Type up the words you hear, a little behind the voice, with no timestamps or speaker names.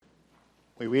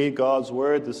We read God's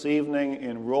Word this evening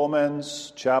in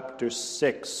Romans chapter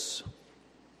 6.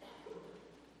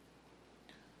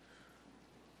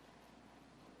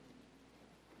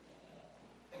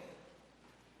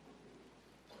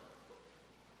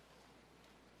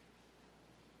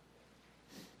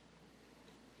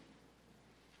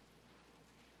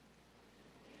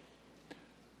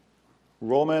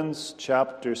 Romans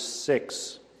chapter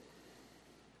 6.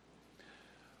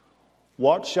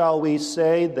 What shall we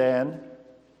say then?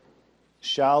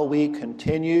 Shall we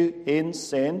continue in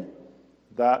sin,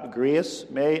 that grace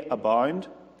may abound?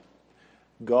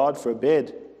 God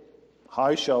forbid.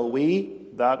 How shall we,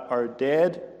 that are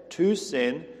dead to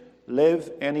sin,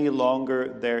 live any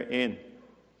longer therein?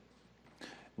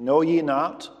 Know ye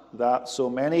not that so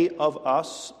many of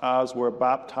us as were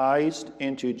baptized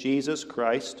into Jesus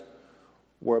Christ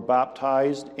were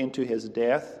baptized into his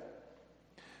death?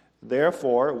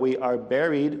 Therefore we are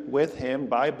buried with him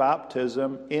by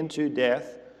baptism into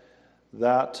death,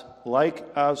 that, like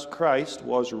as Christ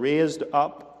was raised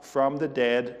up from the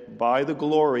dead by the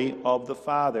glory of the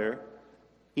Father,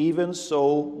 even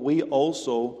so we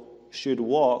also should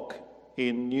walk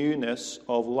in newness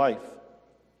of life.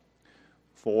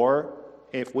 For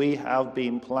if we have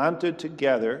been planted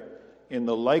together in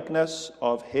the likeness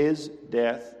of his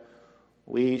death,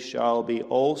 we shall be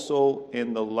also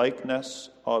in the likeness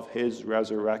of his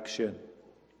resurrection.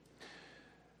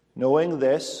 Knowing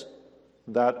this,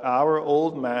 that our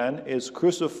old man is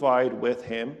crucified with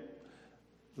him,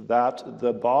 that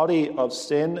the body of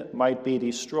sin might be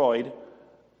destroyed,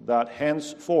 that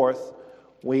henceforth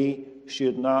we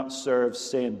should not serve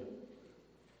sin.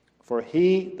 For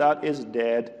he that is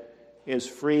dead is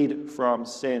freed from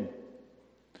sin.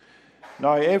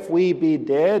 Now, if we be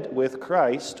dead with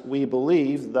Christ, we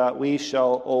believe that we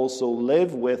shall also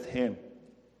live with him,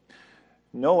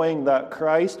 knowing that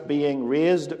Christ, being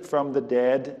raised from the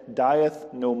dead,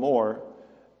 dieth no more.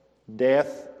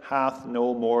 Death hath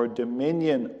no more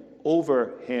dominion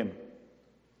over him.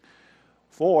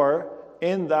 For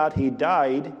in that he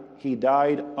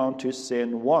died unto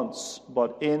sin once,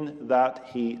 but in that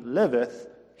he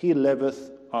liveth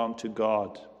unto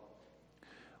God.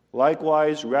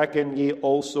 Likewise reckon ye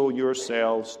also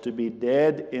yourselves to be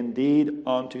dead indeed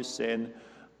unto sin,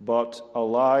 but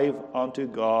alive unto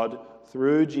God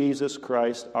through Jesus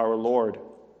Christ our Lord.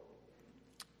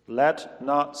 Let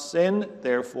not sin,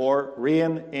 therefore,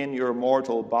 reign in your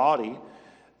mortal body,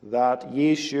 that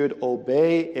ye should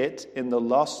obey it in the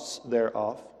lusts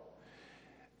thereof.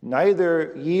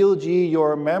 Neither yield ye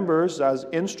your members as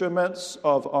instruments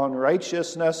of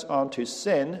unrighteousness unto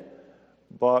sin,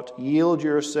 but yield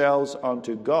yourselves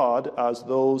unto God as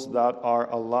those that are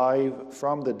alive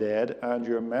from the dead, and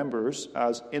your members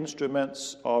as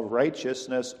instruments of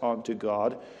righteousness unto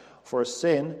God. For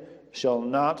sin shall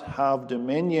not have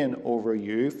dominion over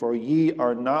you, for ye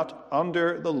are not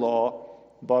under the law,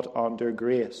 but under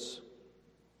grace.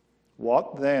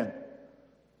 What then?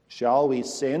 Shall we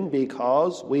sin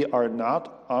because we are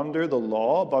not under the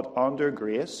law, but under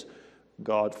grace?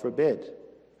 God forbid.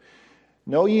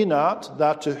 Know ye not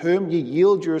that to whom ye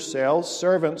yield yourselves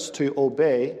servants to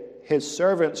obey, his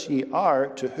servants ye are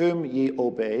to whom ye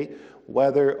obey,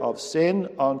 whether of sin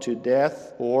unto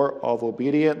death or of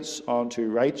obedience unto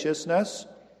righteousness?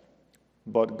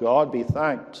 But God be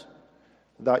thanked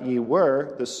that ye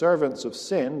were the servants of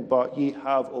sin, but ye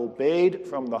have obeyed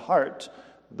from the heart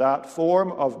that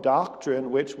form of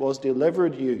doctrine which was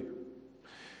delivered you.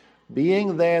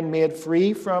 Being then made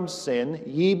free from sin,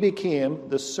 ye became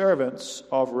the servants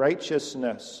of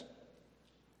righteousness.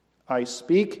 I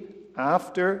speak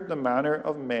after the manner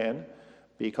of men,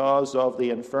 because of the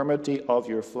infirmity of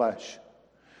your flesh.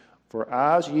 For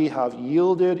as ye have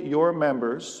yielded your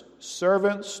members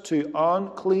servants to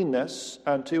uncleanness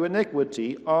and to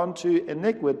iniquity unto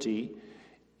iniquity,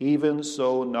 even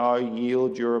so now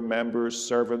yield your members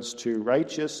servants to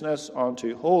righteousness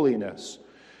unto holiness.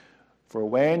 For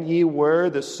when ye were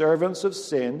the servants of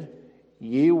sin,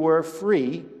 ye were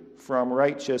free from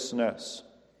righteousness.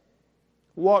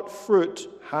 What fruit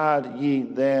had ye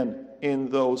then in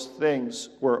those things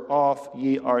whereof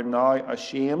ye are now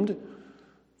ashamed?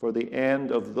 For the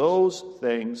end of those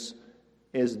things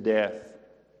is death.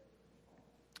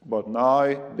 But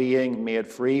now, being made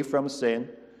free from sin,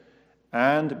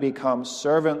 and become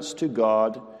servants to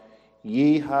God,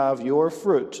 ye have your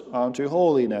fruit unto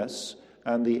holiness,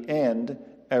 and the end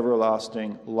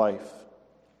everlasting life.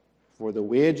 For the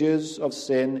wages of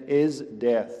sin is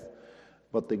death,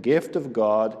 but the gift of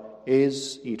God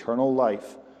is eternal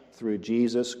life through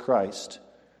Jesus Christ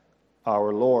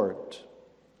our Lord.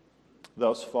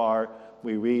 Thus far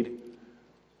we read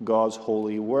God's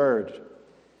holy word.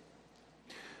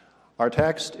 Our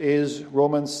text is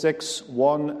Romans 6,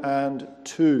 1 and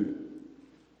 2.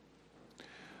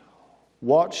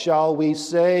 What shall we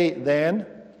say then?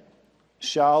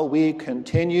 Shall we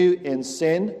continue in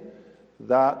sin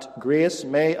that grace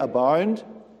may abound?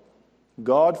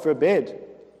 God forbid.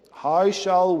 How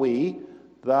shall we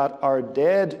that are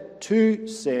dead to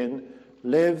sin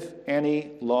live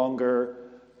any longer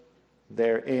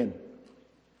therein?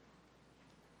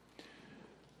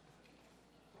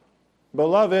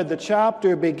 Beloved, the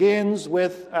chapter begins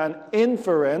with an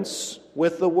inference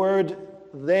with the word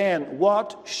then.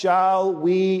 What shall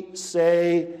we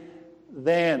say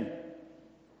then?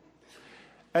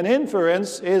 An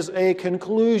inference is a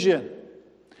conclusion.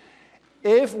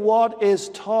 If what is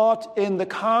taught in the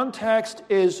context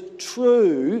is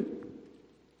true,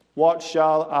 what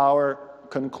shall our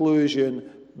conclusion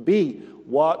be?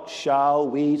 What shall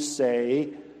we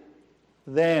say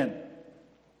then?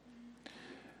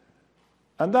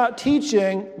 And that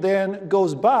teaching then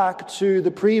goes back to the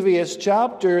previous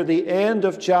chapter, the end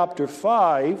of chapter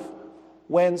 5,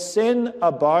 when sin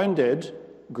abounded,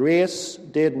 grace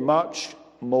did much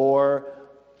more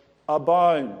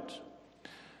abound.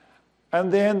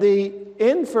 And then the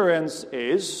inference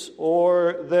is,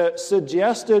 or the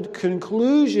suggested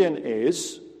conclusion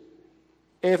is,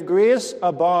 if grace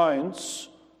abounds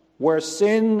where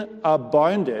sin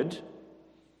abounded,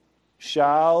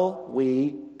 shall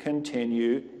we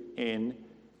continue in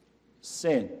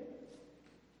sin?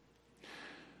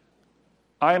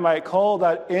 I might call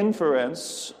that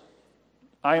inference,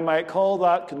 I might call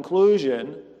that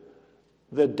conclusion,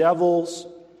 the devil's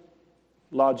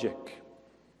logic.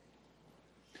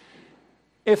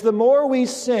 If the more we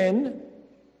sin,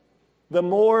 the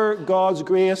more God's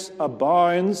grace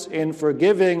abounds in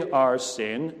forgiving our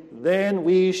sin, then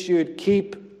we should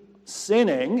keep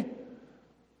sinning.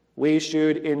 We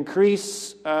should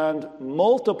increase and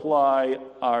multiply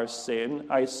our sin.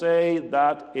 I say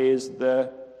that is the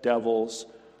devil's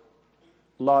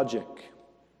logic.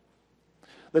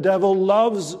 The devil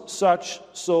loves such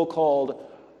so-called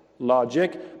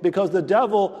logic because the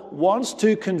devil wants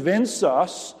to convince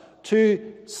us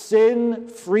to sin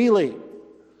freely,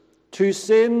 to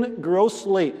sin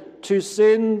grossly, to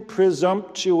sin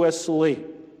presumptuously.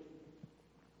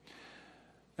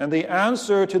 And the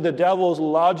answer to the devil's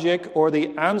logic, or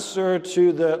the answer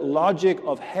to the logic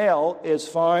of hell, is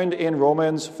found in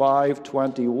Romans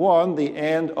 5:21, the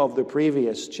end of the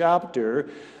previous chapter,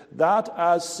 that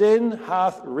as sin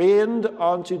hath reigned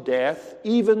unto death,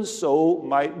 even so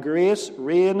might grace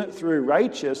reign through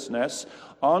righteousness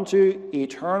unto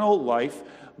eternal life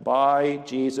by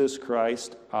Jesus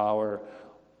Christ our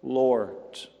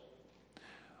Lord.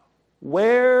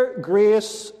 Where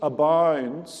grace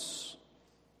abounds,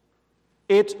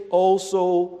 it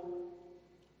also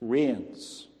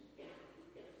reigns.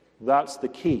 That's the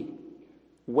key.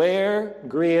 Where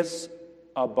grace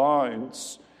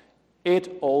abounds,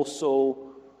 it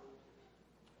also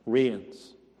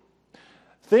reigns.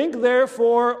 Think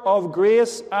therefore of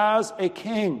grace as a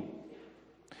king.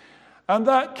 And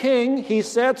that king, he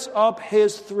sets up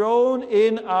his throne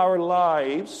in our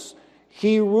lives.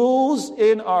 He rules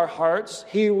in our hearts.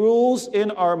 He rules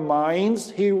in our minds.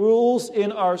 He rules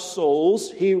in our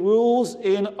souls. He rules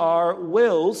in our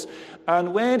wills.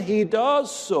 And when he does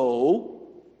so,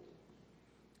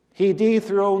 he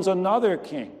dethrones another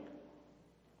king,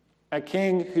 a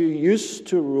king who used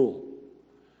to rule.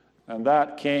 And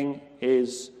that king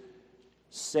is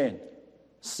sin.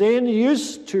 Sin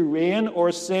used to reign,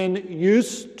 or sin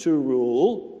used to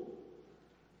rule,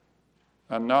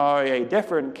 and now a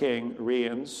different king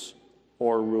reigns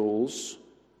or rules,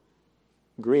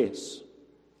 grace.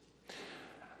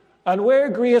 And where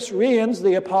grace reigns,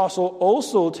 the apostle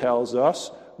also tells us,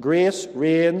 grace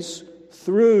reigns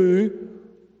through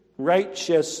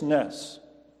righteousness.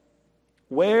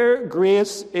 Where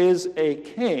grace is a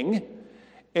king,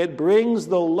 it brings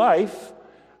the life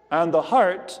and the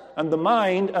heart and the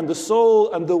mind and the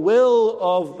soul and the will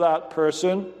of that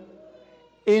person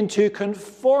into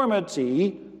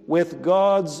conformity with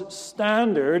God's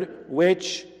standard,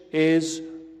 which is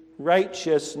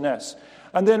righteousness.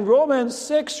 And then Romans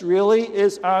 6 really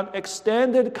is an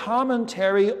extended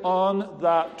commentary on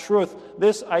that truth.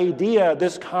 This idea,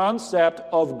 this concept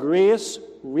of grace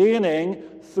reigning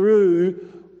through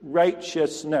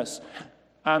righteousness.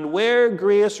 And where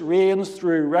grace reigns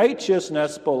through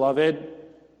righteousness, beloved,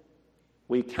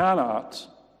 we cannot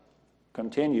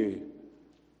continue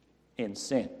in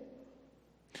sin.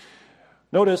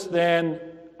 Notice then,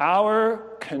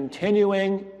 our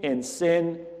continuing in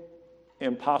sin,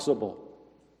 impossible.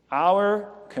 Our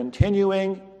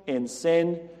continuing in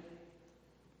sin,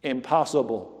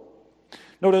 impossible.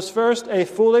 Notice first a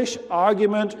foolish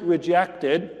argument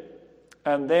rejected,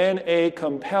 and then a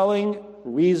compelling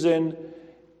reason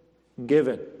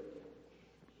given.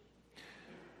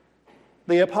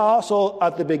 The apostle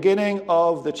at the beginning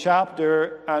of the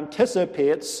chapter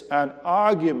anticipates an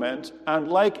argument, and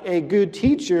like a good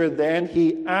teacher, then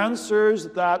he answers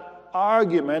that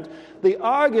argument. The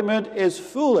argument is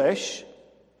foolish,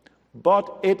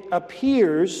 but it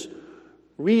appears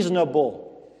reasonable.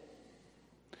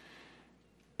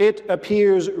 It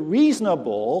appears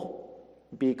reasonable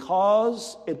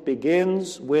because it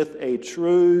begins with a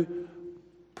true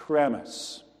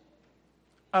premise.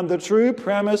 And the true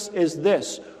premise is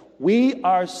this: we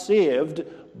are saved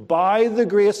by the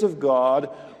grace of God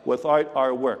without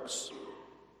our works.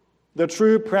 The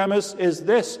true premise is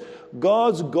this: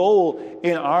 God's goal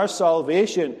in our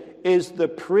salvation is the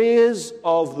praise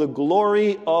of the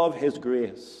glory of His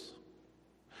grace.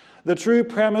 The true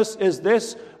premise is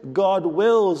this: God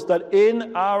wills that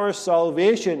in our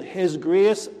salvation His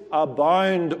grace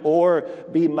abound or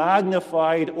be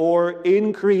magnified or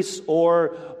increase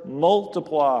or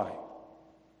multiply.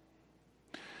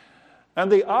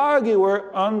 And the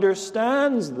arguer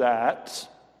understands that,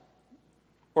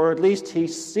 or at least he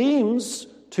seems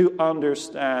to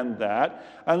understand that,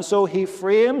 and so he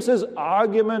frames his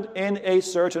argument in a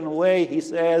certain way. He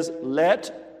says,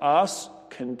 let us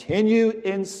continue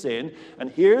in sin. And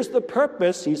here's the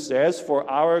purpose, he says, for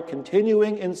our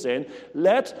continuing in sin.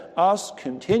 Let us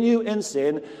continue in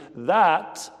sin,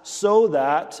 so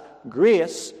that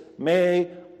grace may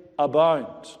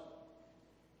abound.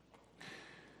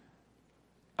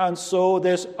 And so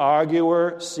this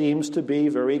arguer seems to be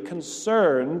very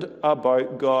concerned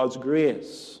about God's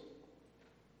grace.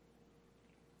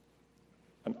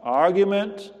 An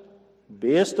argument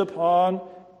based upon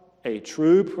a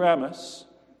true premise,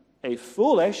 a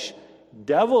foolish,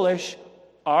 devilish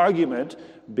argument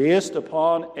based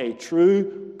upon a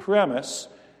true premise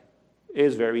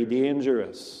is very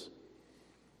dangerous.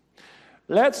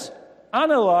 Let's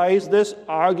analyze this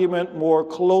argument more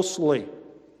closely.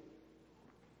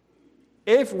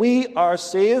 If we are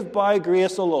saved by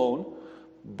grace alone,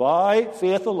 by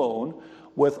faith alone,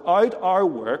 without our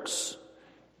works,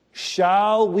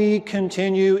 shall we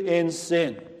continue in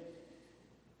sin?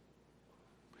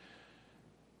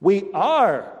 We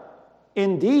are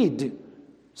indeed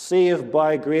saved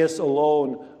by grace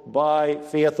alone, by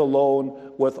faith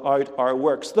alone, without our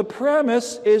works. The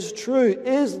premise is true.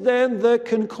 Is then the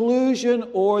conclusion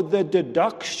or the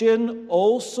deduction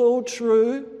also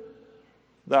true?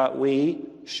 That we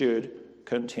should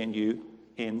continue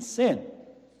in sin.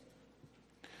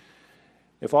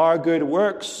 If our good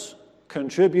works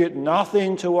contribute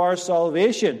nothing to our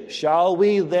salvation, shall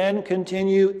we then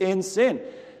continue in sin?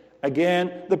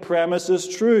 Again, the premise is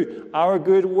true. Our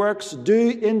good works do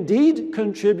indeed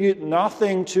contribute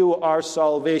nothing to our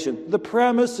salvation. The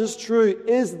premise is true.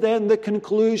 Is then the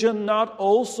conclusion not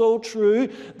also true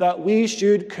that we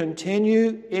should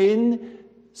continue in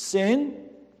sin?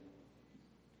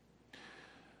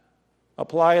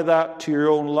 Apply that to your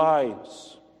own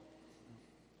lives.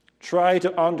 Try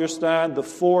to understand the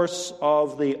force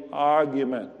of the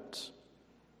argument.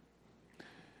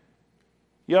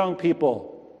 Young people,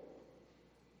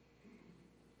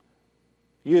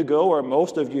 you go, or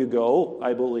most of you go,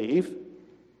 I believe,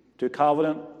 to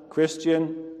Covenant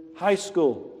Christian High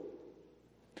School.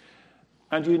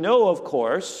 And you know, of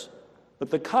course, that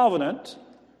the covenant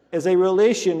is a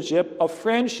relationship of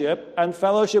friendship and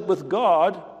fellowship with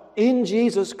God in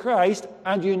Jesus Christ,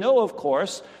 and you know, of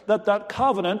course, that that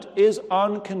covenant is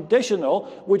unconditional,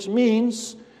 which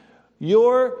means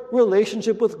your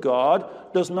relationship with God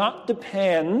does not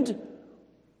depend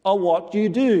on what you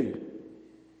do.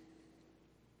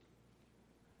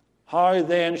 How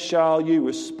then shall you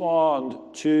respond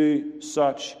to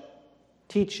such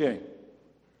teaching?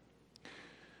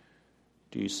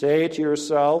 Do you say to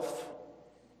yourself,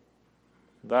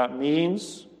 that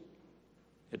means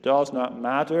it does not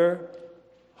matter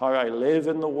how I live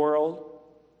in the world?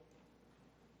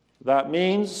 That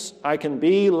means I can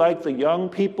be like the young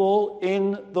people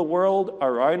in the world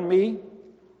around me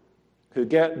who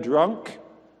get drunk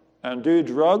and do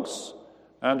drugs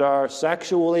and are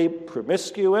sexually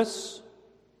promiscuous.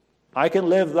 I can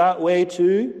live that way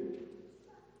too.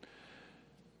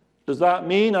 Does that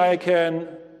mean I can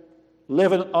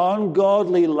live an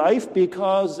ungodly life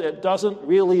because it doesn't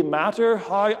really matter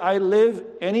how I live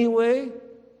anyway?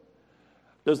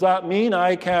 Does that mean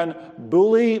I can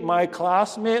bully my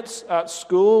classmates at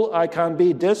school? I can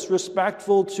be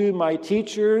disrespectful to my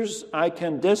teachers? I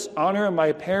can dishonor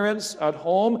my parents at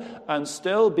home and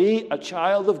still be a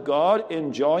child of God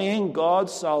enjoying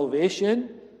God's salvation?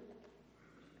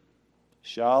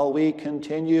 Shall we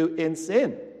continue in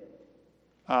sin?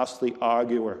 Asks the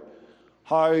arguer.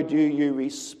 How do you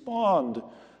respond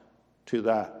to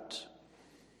that?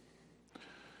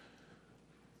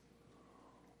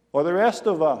 Or the rest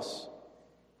of us,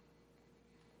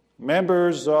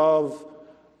 members of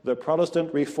the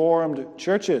Protestant Reformed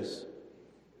churches,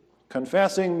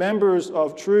 confessing members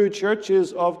of true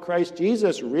churches of Christ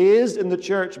Jesus, raised in the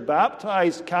church,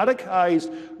 baptized,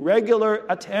 catechized, regular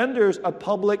attenders of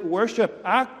public worship,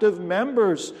 active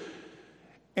members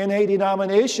in a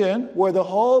denomination where the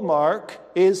hallmark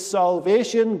is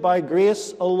salvation by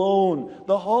grace alone.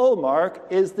 The hallmark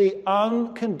is the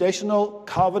unconditional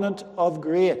covenant of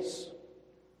grace.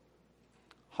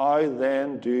 How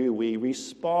then do we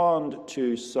respond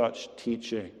to such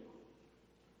teaching?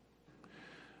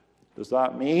 Does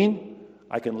that mean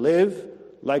I can live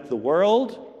like the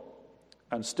world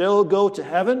and still go to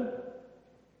heaven?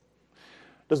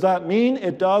 Does that mean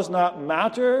it does not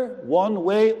matter one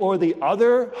way or the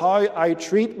other how I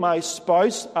treat my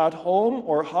spouse at home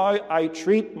or how I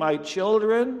treat my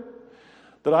children?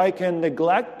 That I can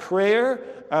neglect prayer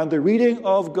and the reading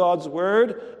of God's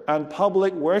Word and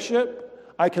public worship?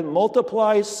 I can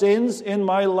multiply sins in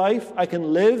my life. I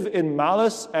can live in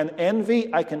malice and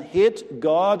envy. I can hate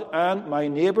God and my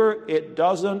neighbor. It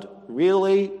doesn't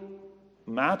really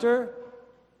matter.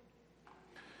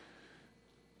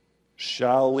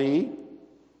 Shall we,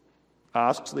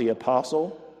 asks the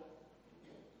apostle,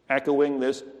 echoing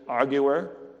this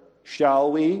arguer,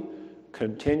 shall we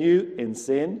continue in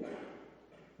sin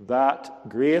that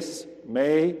grace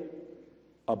may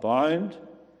abound?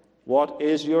 What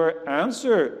is your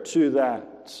answer to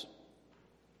that?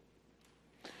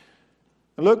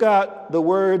 Look at the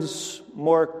words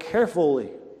more carefully.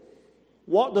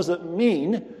 What does it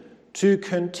mean to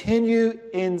continue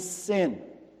in sin?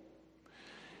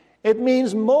 It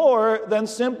means more than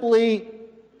simply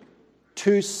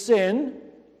to sin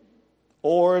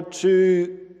or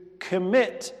to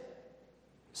commit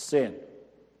sin.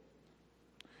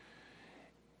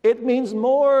 It means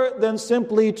more than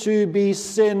simply to be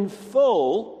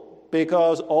sinful,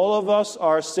 because all of us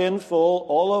are sinful,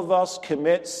 all of us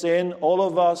commit sin, all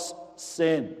of us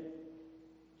sin.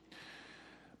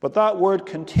 But that word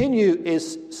continue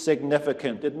is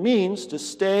significant. It means to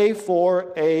stay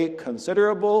for a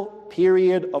considerable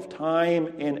period of time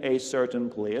in a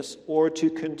certain place, or to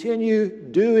continue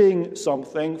doing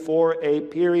something for a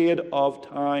period of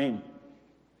time.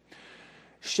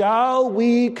 Shall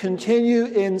we continue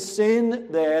in sin,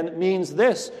 then, means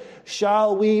this: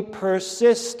 shall we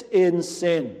persist in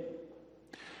sin?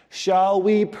 Shall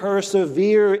we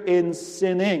persevere in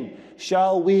sinning?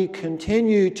 Shall we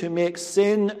continue to make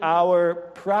sin our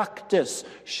practice?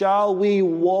 Shall we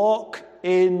walk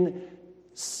in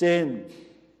sin?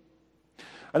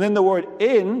 And then the word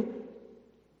in,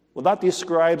 well, that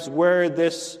describes where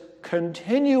this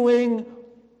continuing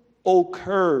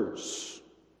occurs.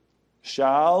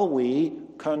 Shall we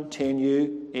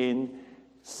continue in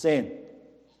sin?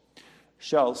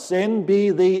 Shall sin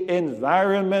be the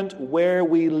environment where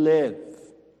we live?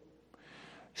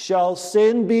 Shall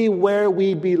sin be where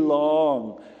we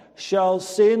belong? Shall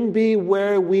sin be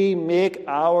where we make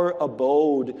our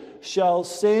abode? Shall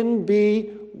sin be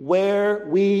where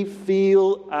we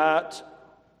feel at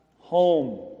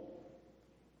home?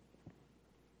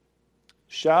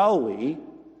 Shall we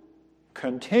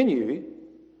continue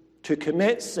to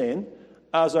commit sin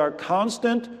as our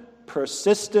constant,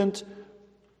 persistent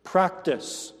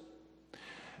practice?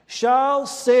 Shall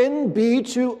sin be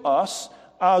to us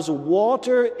as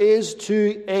water is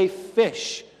to a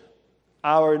fish,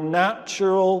 our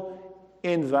natural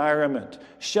environment?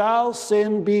 Shall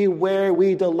sin be where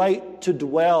we delight to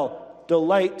dwell,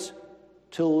 delight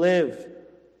to live,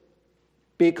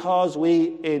 because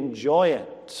we enjoy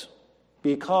it,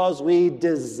 because we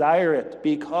desire it,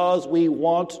 because we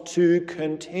want to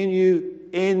continue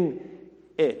in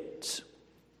it?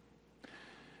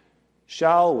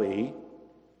 Shall we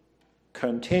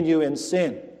continue in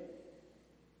sin?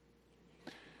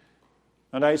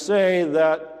 And I say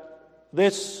that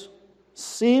this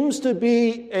seems to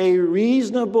be a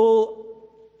reasonable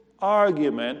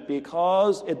argument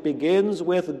because it begins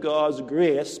with God's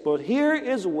grace, but here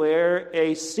is where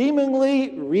a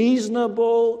seemingly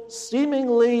reasonable,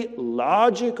 seemingly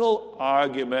logical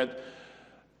argument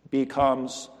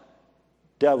becomes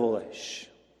devilish.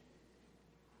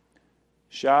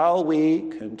 Shall we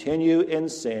continue in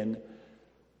sin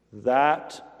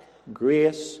that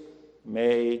grace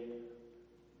may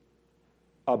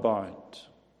abound?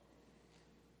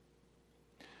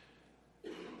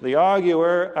 The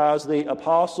arguer, as the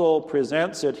apostle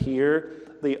presents it here,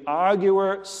 the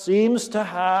arguer seems to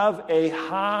have a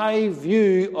high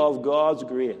view of God's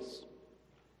grace.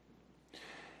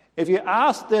 If you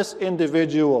ask this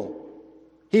individual,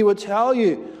 he would tell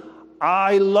you,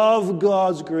 I love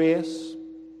God's grace.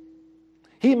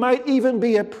 He might even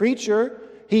be a preacher.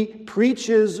 He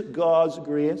preaches God's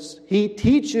grace. He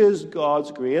teaches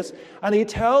God's grace. And he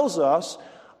tells us,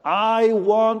 I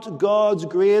want God's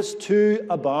grace to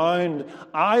abound.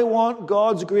 I want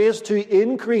God's grace to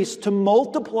increase, to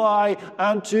multiply,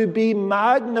 and to be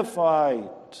magnified.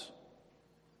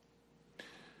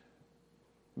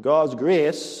 God's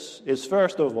grace is,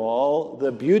 first of all,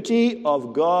 the beauty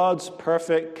of God's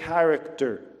perfect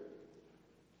character.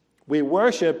 We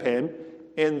worship him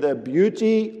in the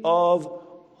beauty of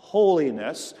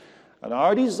holiness. And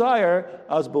our desire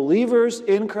as believers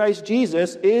in Christ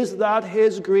Jesus is that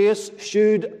his grace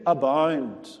should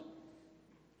abound.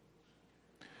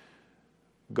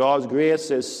 God's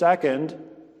grace is, second,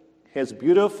 his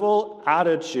beautiful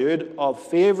attitude of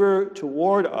favor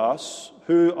toward us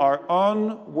who are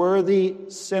unworthy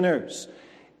sinners.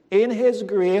 In his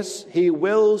grace, he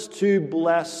wills to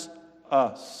bless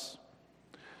us.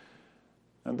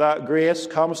 And that grace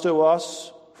comes to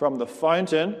us from the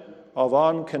fountain of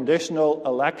unconditional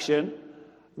election.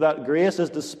 That grace is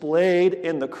displayed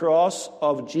in the cross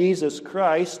of Jesus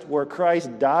Christ, where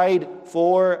Christ died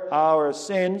for our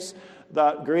sins.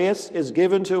 That grace is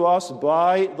given to us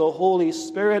by the Holy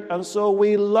Spirit, and so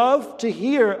we love to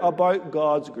hear about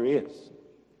God's grace.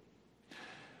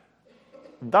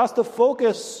 That's the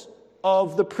focus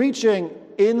of the preaching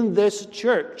in this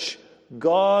church,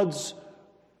 God's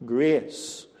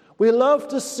grace. We love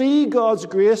to see God's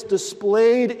grace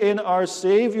displayed in our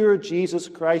Savior, Jesus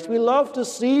Christ. We love to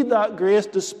see that grace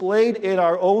displayed in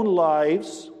our own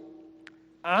lives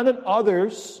and in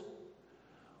others.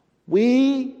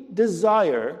 We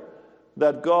desire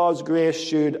that God's grace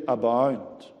should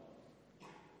abound.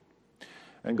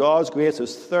 And God's grace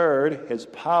is, third, his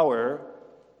power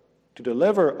to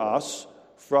deliver us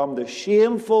from the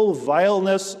shameful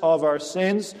vileness of our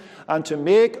sins and to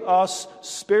make us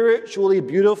spiritually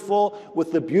beautiful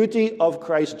with the beauty of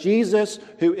Christ Jesus,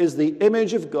 who is the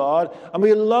image of God. And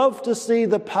we love to see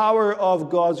the power of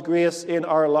God's grace in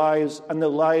our lives and the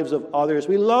lives of others.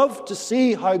 We love to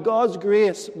see how God's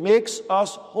grace makes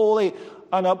us holy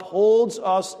and upholds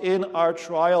us in our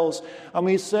trials. And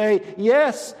we say,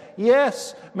 yes,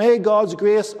 yes, may God's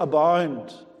grace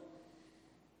abound.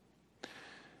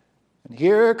 And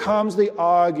here comes the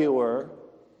arguer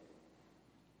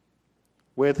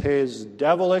with his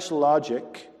devilish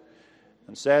logic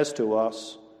and says to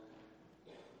us,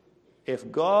 if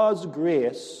God's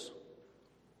grace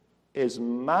is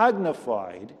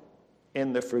magnified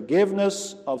in the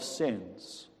forgiveness of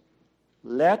sins,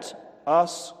 let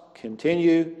us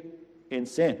continue in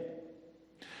sin.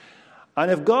 And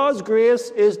if God's grace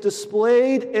is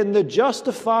displayed in the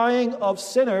justifying of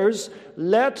sinners,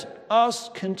 let us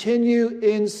continue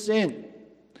in sin.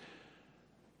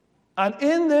 And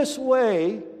in this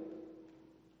way,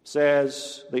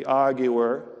 says the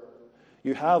arguer,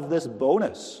 you have this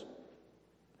bonus.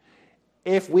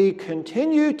 If we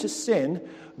continue to sin,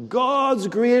 God's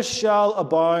grace shall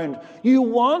abound. You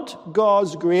want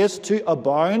God's grace to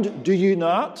abound, do you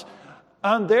not?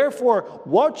 And therefore,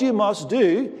 what you must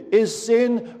do is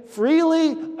sin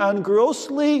freely and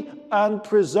grossly and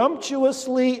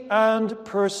presumptuously and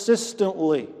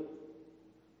persistently.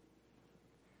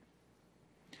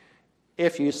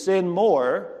 If you sin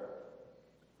more,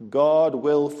 God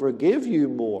will forgive you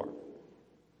more.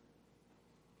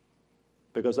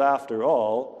 Because after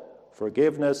all,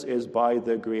 forgiveness is by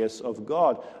the grace of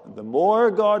God. And the more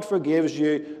God forgives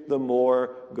you, the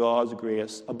more God's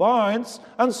grace abounds.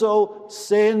 And so,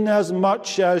 sin as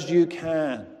much as you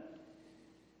can.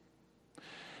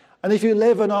 And if you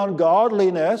live in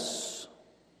ungodliness,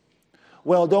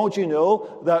 well, don't you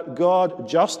know that God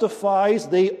justifies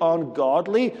the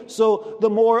ungodly? So the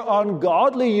more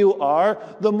ungodly you are,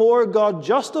 the more God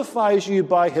justifies you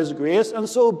by his grace. And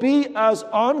so be as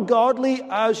ungodly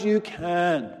as you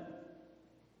can.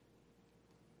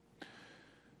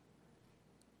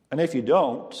 And if you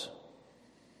don't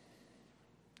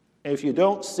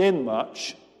sin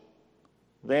much,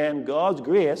 then God's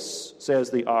grace,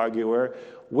 says the arguer,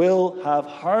 will have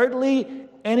hardly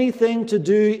anything to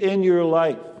do in your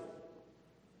life.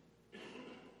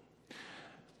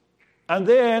 And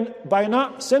then, by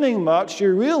not sinning much,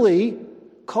 you're really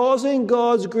causing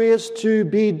God's grace to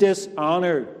be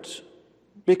dishonored.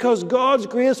 Because God's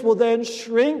grace will then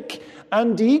shrink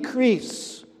and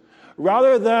decrease,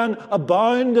 rather than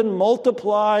abound and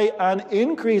multiply and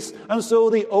increase. And so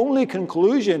the only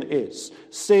conclusion is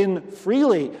sin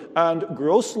freely and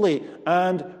grossly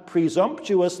and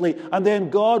presumptuously, and then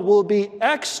God will be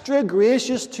extra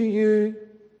gracious to you,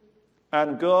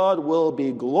 and God will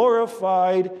be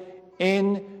glorified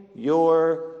in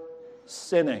your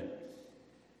sinning.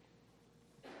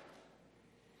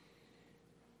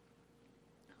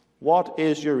 What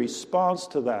is your response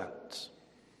to that?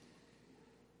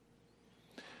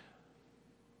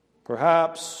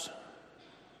 Perhaps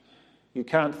you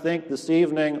can't think this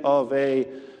evening of a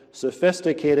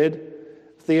sophisticated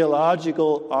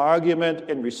theological argument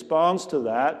in response to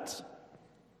that.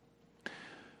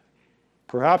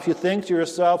 Perhaps you think to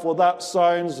yourself, well, that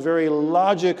sounds very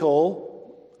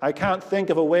logical. I can't think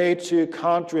of a way to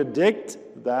contradict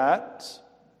that.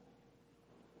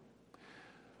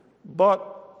 But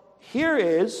here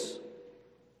is,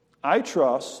 I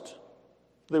trust,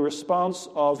 the response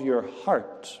of your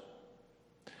heart,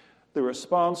 the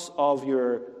response of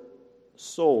your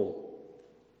soul.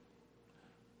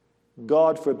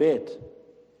 God forbid.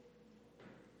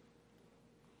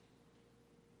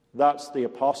 That's the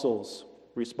apostle's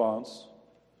response.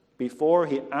 Before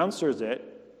he answers it,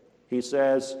 he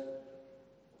says,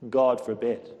 God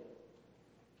forbid.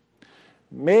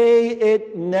 May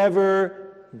it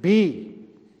never be.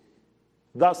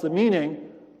 That's the meaning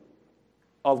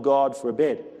of God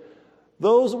forbid.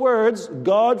 Those words,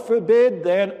 God forbid,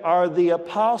 then, are the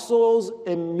apostles'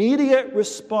 immediate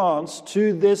response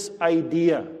to this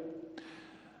idea.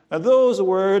 And those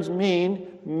words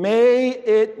mean, may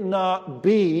it not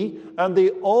be, and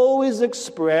they always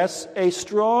express a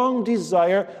strong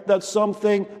desire that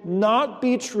something not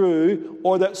be true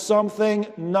or that something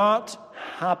not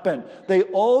happen. They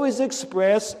always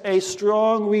express a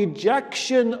strong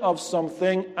rejection of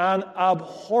something, an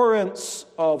abhorrence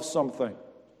of something.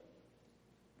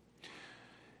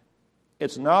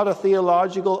 It's not a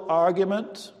theological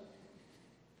argument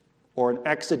or an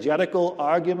exegetical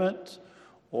argument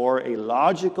or a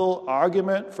logical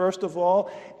argument, first of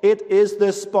all. It is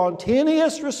the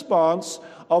spontaneous response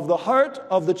of the heart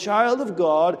of the child of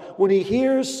God. When he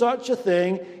hears such a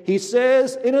thing, he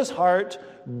says in his heart,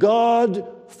 God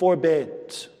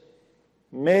forbid.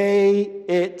 May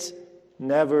it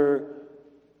never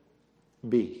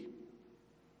be.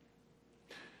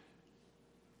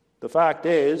 The fact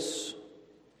is,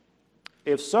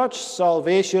 if such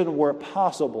salvation were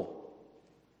possible,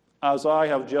 as I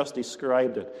have just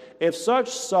described it, if such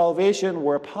salvation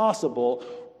were possible,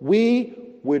 we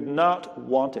would not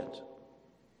want it.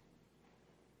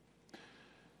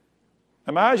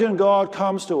 Imagine God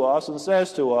comes to us and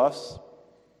says to us,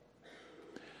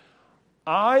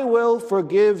 I will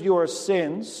forgive your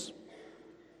sins,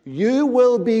 you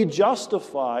will be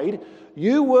justified,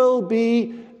 you will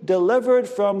be delivered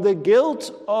from the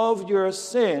guilt of your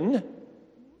sin,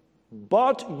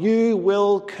 but you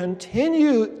will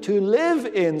continue to live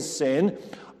in sin,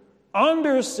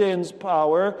 under sin's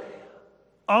power,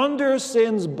 under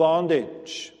sin's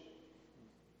bondage.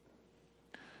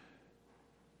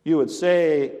 You would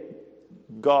say,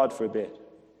 God forbid.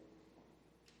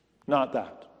 Not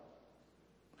that.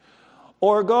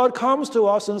 Or God comes to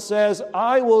us and says,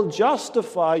 I will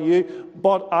justify you,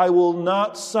 but I will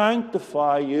not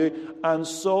sanctify you, and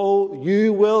so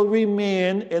you will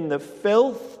remain in the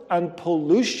filth and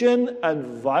pollution and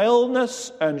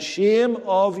vileness and shame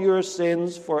of your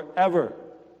sins forever.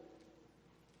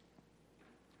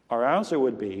 Our answer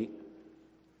would be,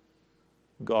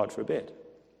 God forbid.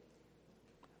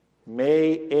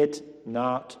 May it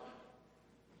not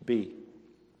be.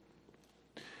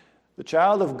 The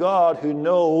child of God who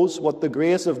knows what the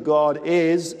grace of God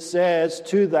is says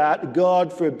to that,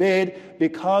 God forbid,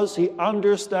 because he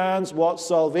understands what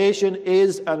salvation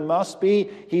is and must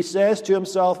be. He says to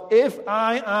himself, if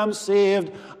I am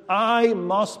saved, I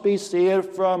must be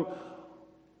saved from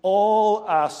all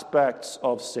aspects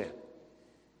of sin.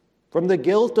 From the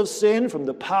guilt of sin, from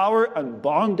the power and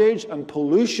bondage and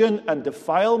pollution and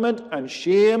defilement and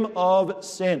shame of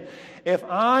sin. If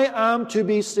I am to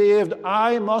be saved,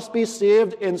 I must be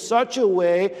saved in such a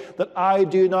way that I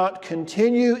do not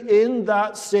continue in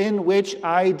that sin which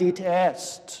I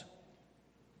detest.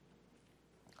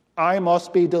 I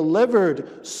must be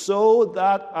delivered so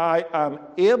that I am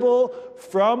able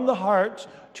from the heart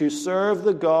to serve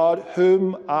the God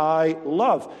whom I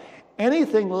love.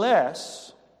 Anything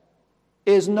less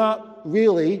is not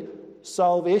really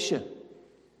salvation.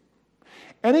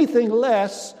 Anything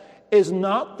less is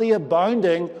not the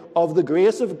abounding of the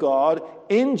grace of God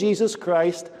in Jesus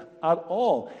Christ at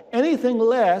all. Anything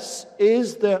less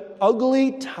is the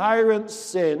ugly tyrant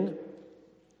sin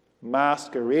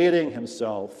masquerading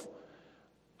himself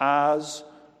as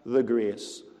the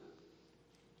grace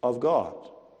of God.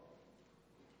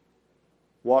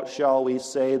 What shall we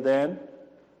say then?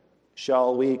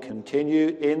 Shall we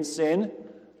continue in sin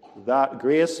that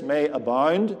grace may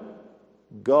abound?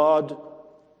 God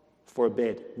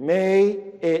forbid. May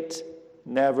it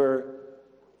never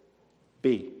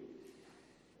be.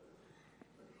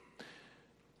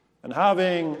 And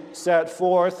having set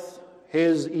forth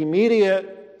his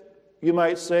immediate, you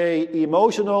might say,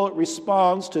 emotional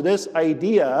response to this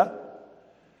idea,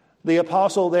 the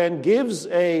apostle then gives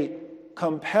a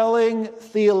compelling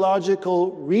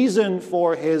theological reason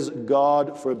for his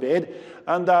God forbid,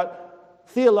 and that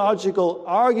theological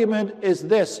argument is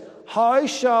this: how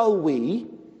shall we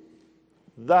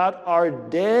that are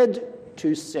dead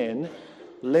to sin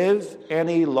live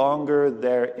any longer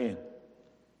therein?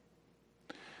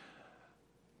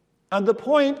 And the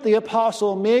point the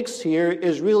apostle makes here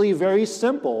is really very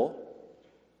simple.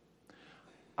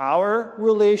 Our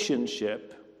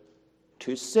relationship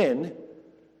to sin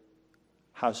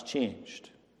has changed.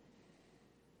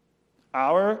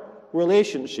 Our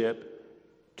relationship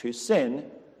to sin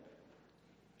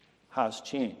has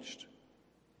changed.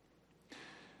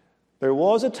 There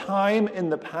was a time in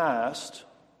the past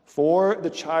for the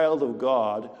child of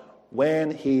God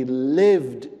when he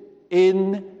lived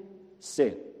in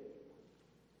sin.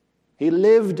 He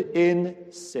lived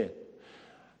in sin.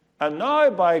 And now,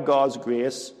 by God's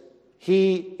grace,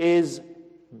 he is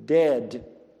dead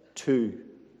to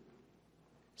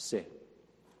sin.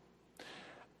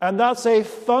 And that's a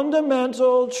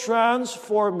fundamental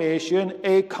transformation,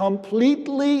 a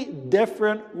completely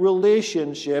different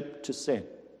relationship to sin.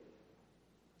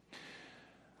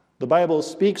 The Bible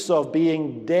speaks of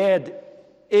being dead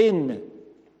in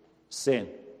sin.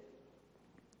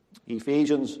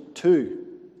 Ephesians 2.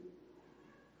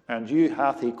 And you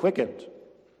hath he quickened,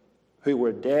 who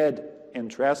were dead in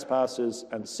trespasses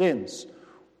and sins,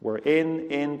 wherein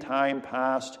in time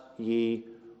past ye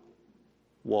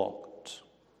walked.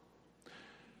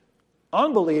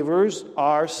 Unbelievers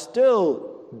are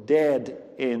still dead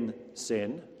in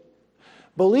sin.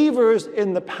 Believers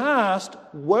in the past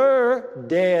were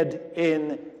dead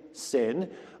in sin,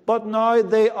 but now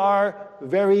they are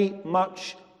very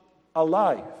much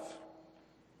alive.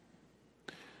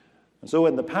 And so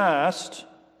in the past,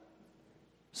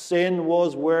 sin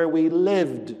was where we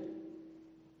lived.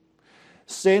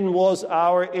 Sin was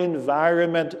our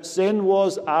environment. Sin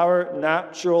was our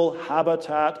natural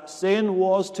habitat. Sin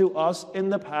was to us in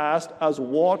the past as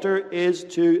water is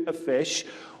to a fish,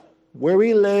 where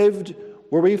we lived,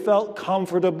 where we felt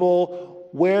comfortable,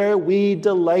 where we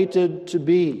delighted to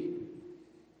be.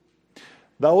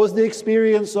 That was the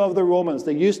experience of the Romans.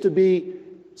 They used to be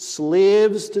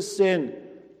slaves to sin.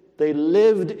 They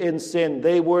lived in sin.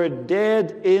 They were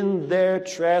dead in their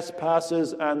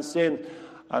trespasses and sin.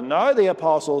 And now the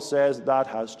apostle says that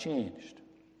has changed.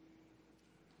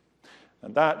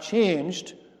 And that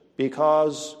changed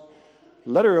because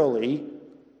literally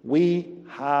we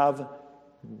have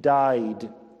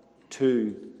died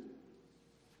to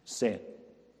sin.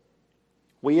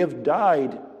 We have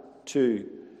died to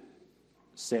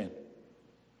sin.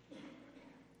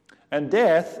 And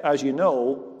death, as you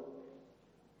know,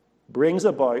 brings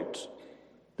about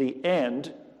the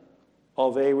end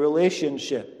of a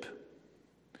relationship.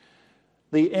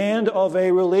 The end of a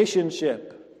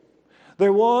relationship.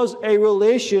 There was a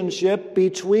relationship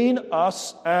between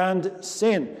us and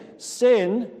sin.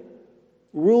 Sin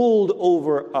ruled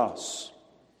over us.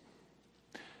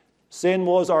 Sin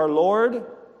was our Lord.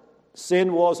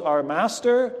 Sin was our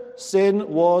master. Sin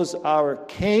was our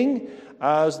king.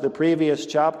 As the previous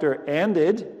chapter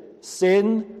ended,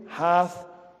 sin hath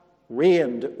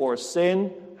reigned, or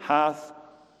sin hath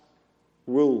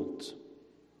ruled.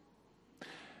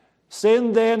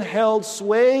 Sin then held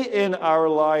sway in our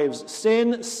lives.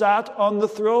 Sin sat on the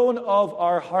throne of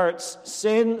our hearts.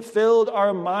 Sin filled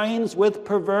our minds with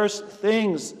perverse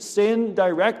things. Sin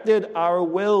directed our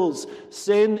wills.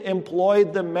 Sin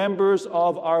employed the members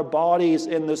of our bodies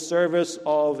in the service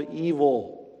of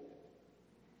evil.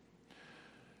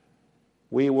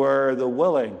 We were the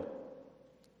willing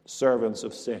servants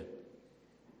of sin.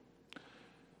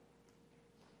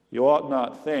 You ought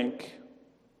not think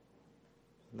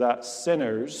that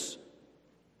sinners,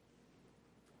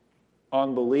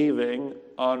 unbelieving,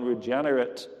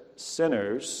 unregenerate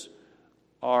sinners,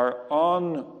 are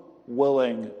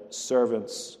unwilling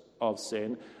servants of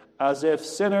sin, as if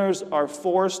sinners are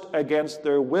forced against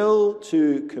their will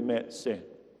to commit sin.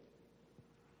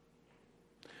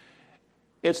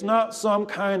 It's not some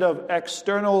kind of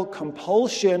external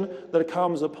compulsion that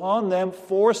comes upon them,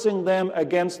 forcing them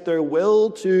against their will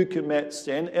to commit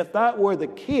sin. If that were the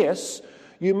case,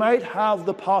 you might have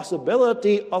the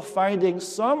possibility of finding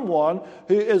someone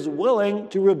who is willing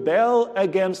to rebel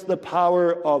against the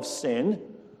power of sin.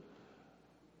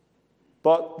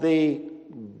 But the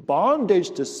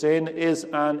bondage to sin is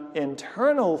an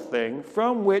internal thing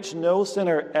from which no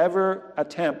sinner ever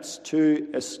attempts to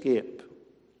escape.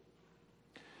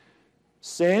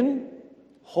 Sin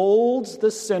holds the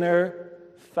sinner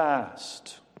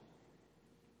fast,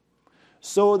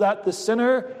 so that the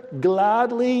sinner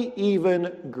gladly,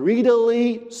 even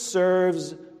greedily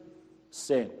serves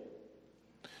sin.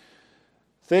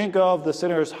 Think of the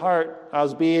sinner's heart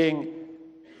as being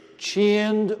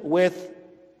chained with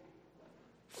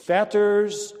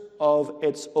fetters of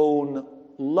its own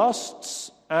lusts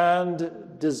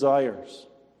and desires.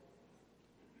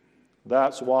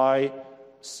 That's why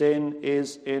sin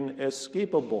is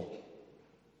inescapable.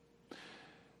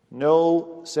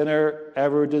 No sinner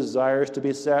ever desires to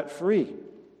be set free.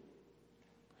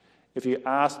 If you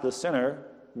ask the sinner,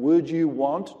 would you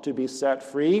want to be set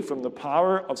free from the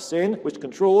power of sin which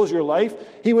controls your life?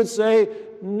 He would say,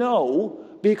 no,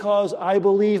 because I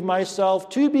believe myself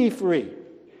to be free.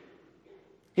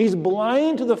 He's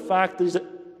blind to the fact that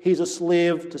he's a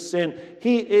slave to sin.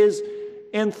 He is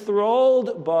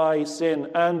enthralled by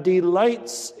sin and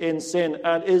delights in sin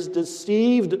and is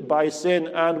deceived by sin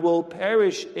and will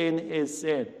perish in his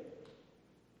sin.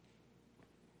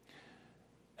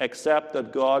 Except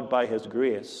that God, by his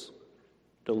grace,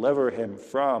 deliver him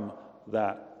from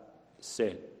that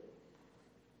sin.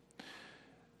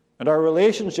 And our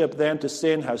relationship then to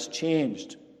sin has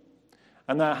changed.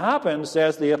 And that happened,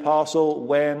 says the apostle,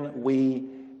 when we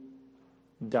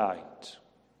died.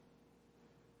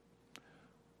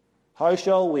 How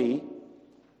shall we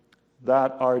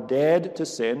that are dead to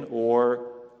sin,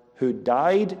 or who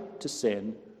died to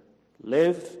sin,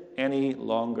 live any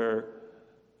longer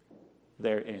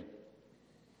therein?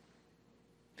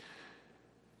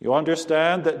 You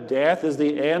understand that death is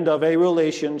the end of a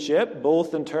relationship,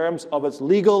 both in terms of its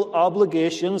legal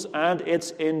obligations and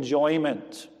its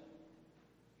enjoyment.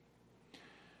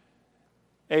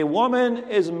 A woman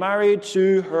is married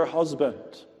to her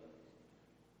husband,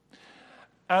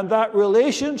 and that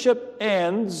relationship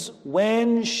ends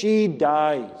when she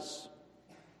dies.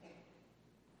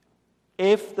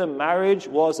 If the marriage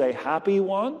was a happy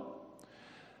one,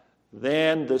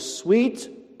 then the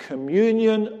sweet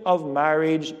communion of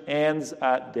marriage ends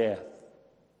at death.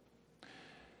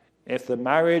 If the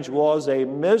marriage was a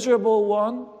miserable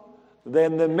one,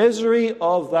 then the misery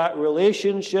of that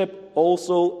relationship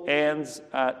also ends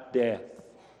at death.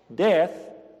 Death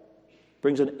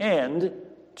brings an end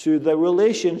to the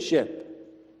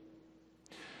relationship.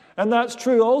 And that's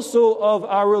true also of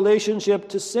our relationship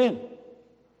to sin.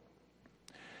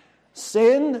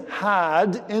 Sin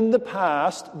had in the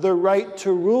past the right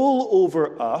to rule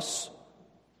over us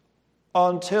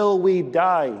until we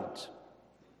died.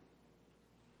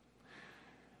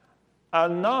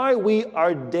 And now we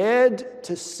are dead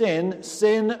to sin.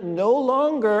 Sin no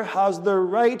longer has the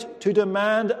right to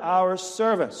demand our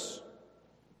service,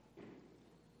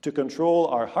 to control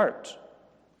our heart,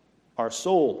 our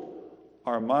soul,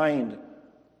 our mind,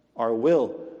 our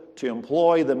will, to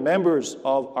employ the members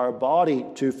of our body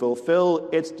to fulfill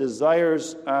its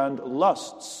desires and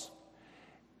lusts.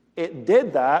 It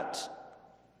did that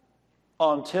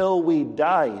until we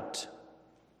died.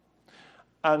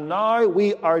 And now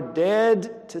we are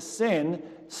dead to sin.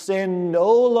 Sin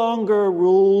no longer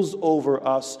rules over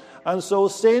us. And so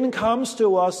sin comes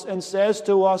to us and says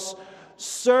to us,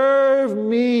 serve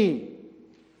me.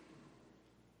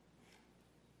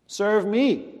 Serve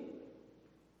me.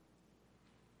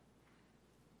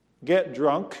 Get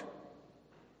drunk,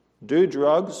 do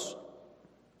drugs,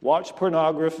 watch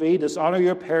pornography, dishonor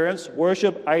your parents,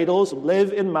 worship idols,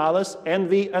 live in malice,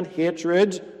 envy, and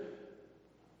hatred.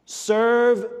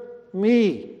 Serve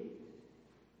me,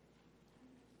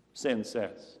 sin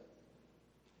says.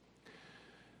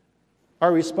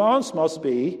 Our response must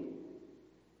be,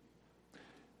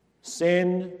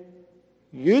 sin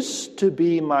used to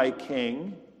be my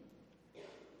king,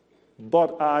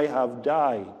 but I have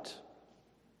died.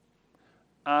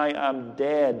 I am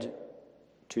dead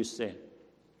to sin.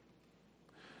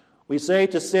 We say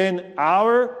to sin,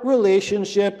 our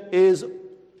relationship is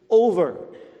over.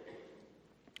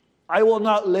 I will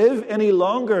not live any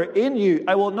longer in you.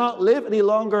 I will not live any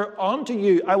longer unto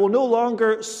you. I will no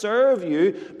longer serve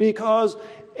you, because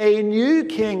a new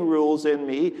king rules in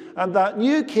me, and that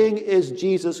new king is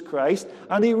Jesus Christ,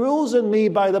 and he rules in me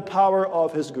by the power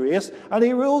of his grace, and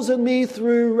he rules in me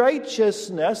through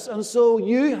righteousness, and so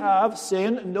you have,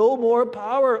 sin, no more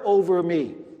power over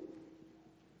me.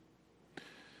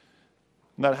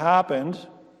 And that happened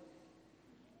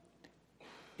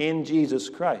in Jesus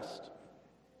Christ.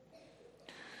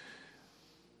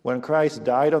 When Christ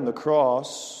died on the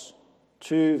cross,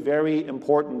 two very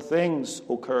important things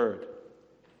occurred.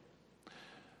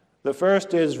 The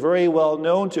first is very well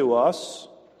known to us.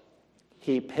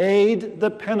 He paid the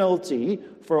penalty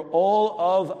for all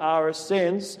of our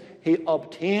sins. He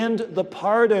obtained the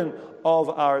pardon of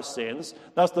our sins.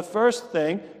 That's the first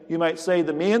thing, you might say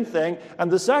the main thing. And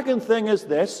the second thing is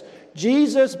this: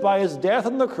 Jesus, by his death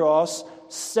on the cross,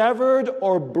 severed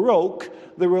or broke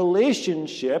the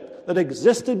relationship that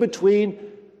existed between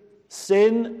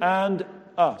sin and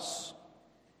us.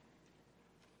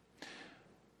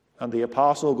 And the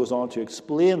apostle goes on to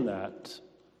explain that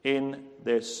in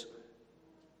this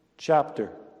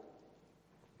chapter.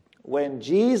 When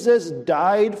Jesus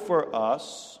died for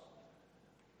us,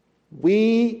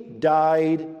 we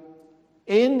died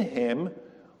in him,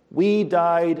 we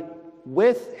died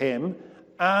with him,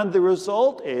 and the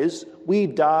result is we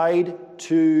died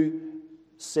to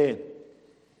sin.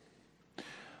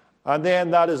 And then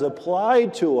that is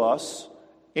applied to us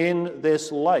in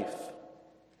this life.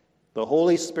 The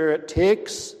Holy Spirit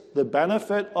takes the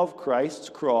benefit of Christ's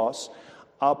cross,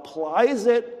 applies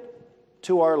it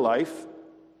to our life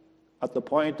at the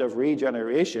point of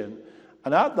regeneration,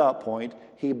 and at that point,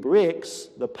 he breaks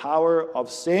the power of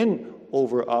sin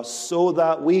over us so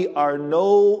that we are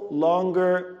no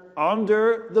longer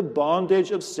under the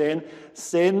bondage of sin.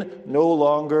 Sin no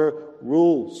longer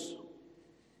rules.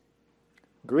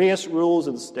 Grace rules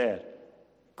instead.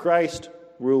 Christ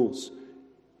rules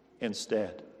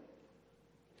instead.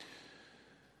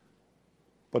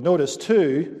 But notice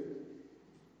too,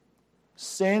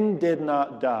 sin did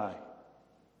not die.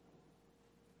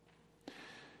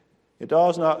 It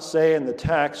does not say in the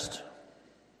text,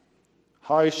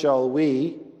 how shall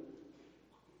we,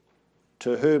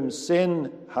 to whom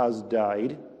sin has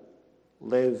died,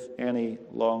 live any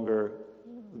longer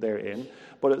therein?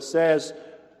 But it says,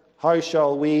 how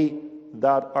shall we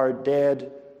that are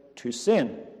dead to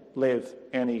sin live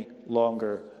any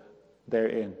longer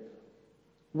therein?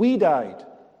 We died.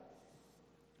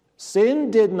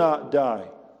 Sin did not die.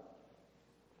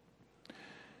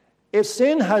 If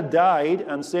sin had died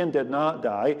and sin did not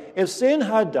die, if sin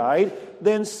had died,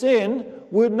 then sin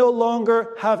would no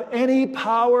longer have any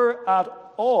power at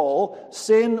all.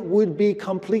 Sin would be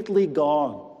completely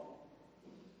gone.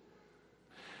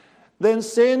 Then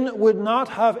sin would not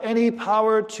have any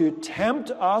power to tempt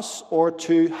us or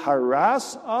to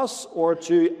harass us or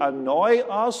to annoy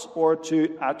us or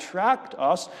to attract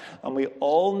us. And we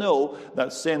all know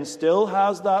that sin still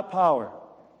has that power.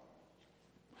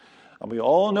 And we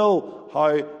all know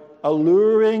how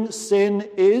alluring sin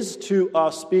is to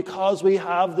us because we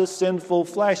have the sinful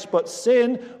flesh. But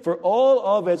sin, for all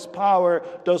of its power,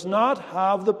 does not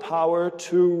have the power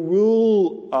to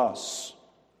rule us.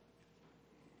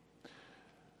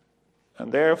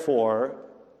 And therefore,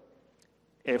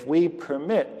 if we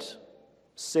permit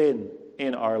sin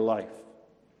in our life,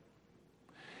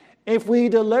 if we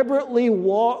deliberately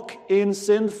walk in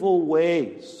sinful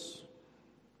ways,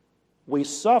 we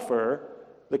suffer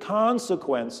the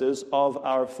consequences of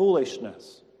our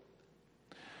foolishness.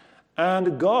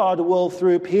 And God will,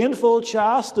 through painful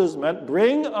chastisement,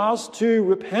 bring us to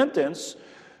repentance,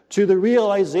 to the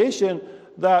realization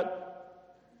that,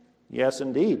 yes,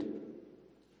 indeed,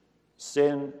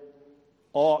 sin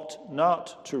ought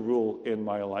not to rule in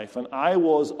my life. And I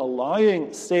was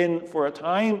allowing sin for a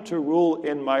time to rule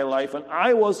in my life. And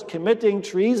I was committing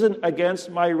treason against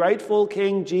my rightful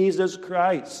King, Jesus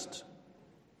Christ.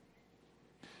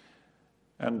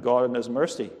 And God in his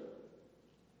mercy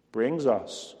brings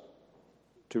us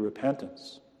to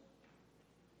repentance.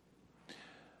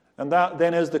 And that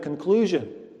then is the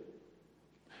conclusion.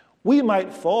 We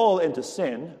might fall into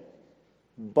sin,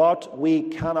 but we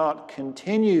cannot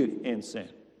continue in sin.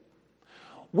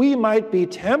 We might be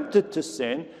tempted to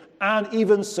sin and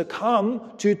even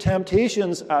succumb to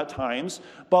temptations at times,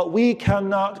 but we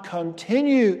cannot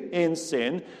continue in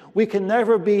sin. We can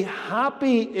never be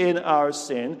happy in our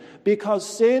sin because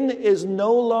sin is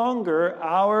no longer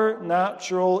our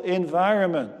natural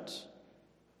environment.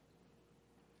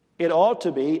 It ought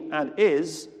to be and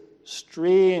is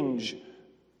strange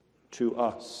to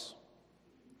us.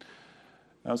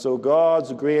 And so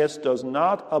God's grace does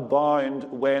not abound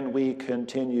when we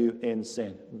continue in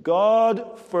sin.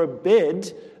 God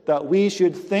forbid that we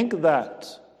should think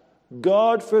that.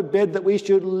 God forbid that we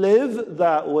should live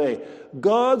that way.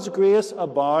 God's grace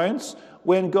abounds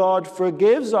when God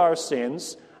forgives our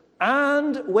sins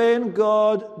and when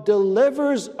God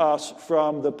delivers us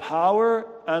from the power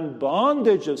and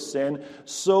bondage of sin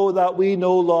so that we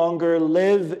no longer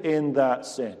live in that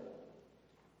sin.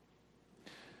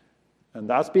 And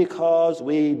that's because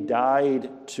we died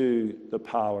to the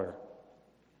power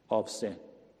of sin.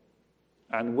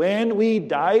 And when we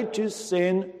died to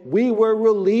sin, we were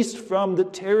released from the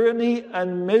tyranny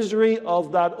and misery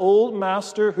of that old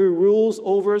master who rules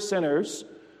over sinners.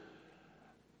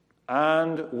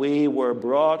 And we were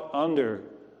brought under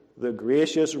the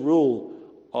gracious rule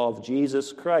of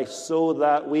Jesus Christ, so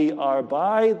that we are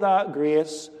by that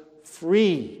grace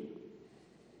free.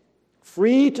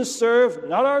 Free to serve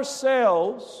not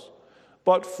ourselves,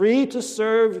 but free to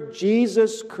serve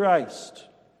Jesus Christ,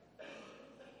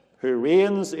 who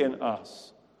reigns in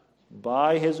us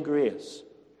by his grace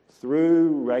through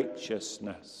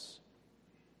righteousness.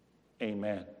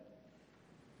 Amen.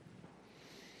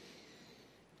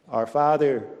 Our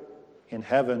Father in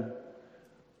heaven,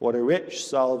 what a rich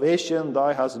salvation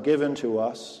thou hast given to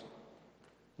us.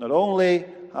 Not only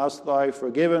hast thou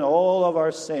forgiven all of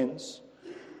our sins,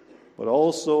 but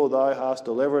also thou hast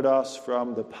delivered us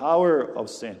from the power of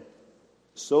sin,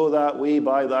 so that we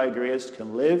by thy grace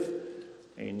can live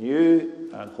a new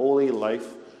and holy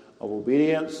life of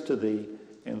obedience to thee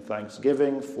in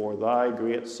thanksgiving for thy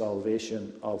great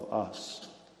salvation of us.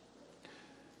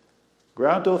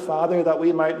 Grant, O Father, that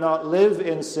we might not live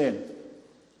in sin.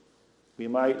 We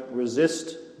might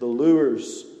resist the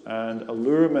lures and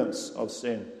allurements of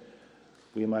sin.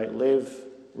 We might live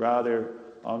rather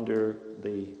under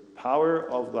the power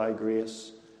of thy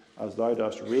grace as thou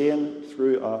dost reign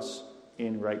through us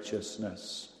in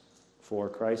righteousness. For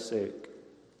Christ's sake,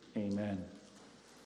 amen.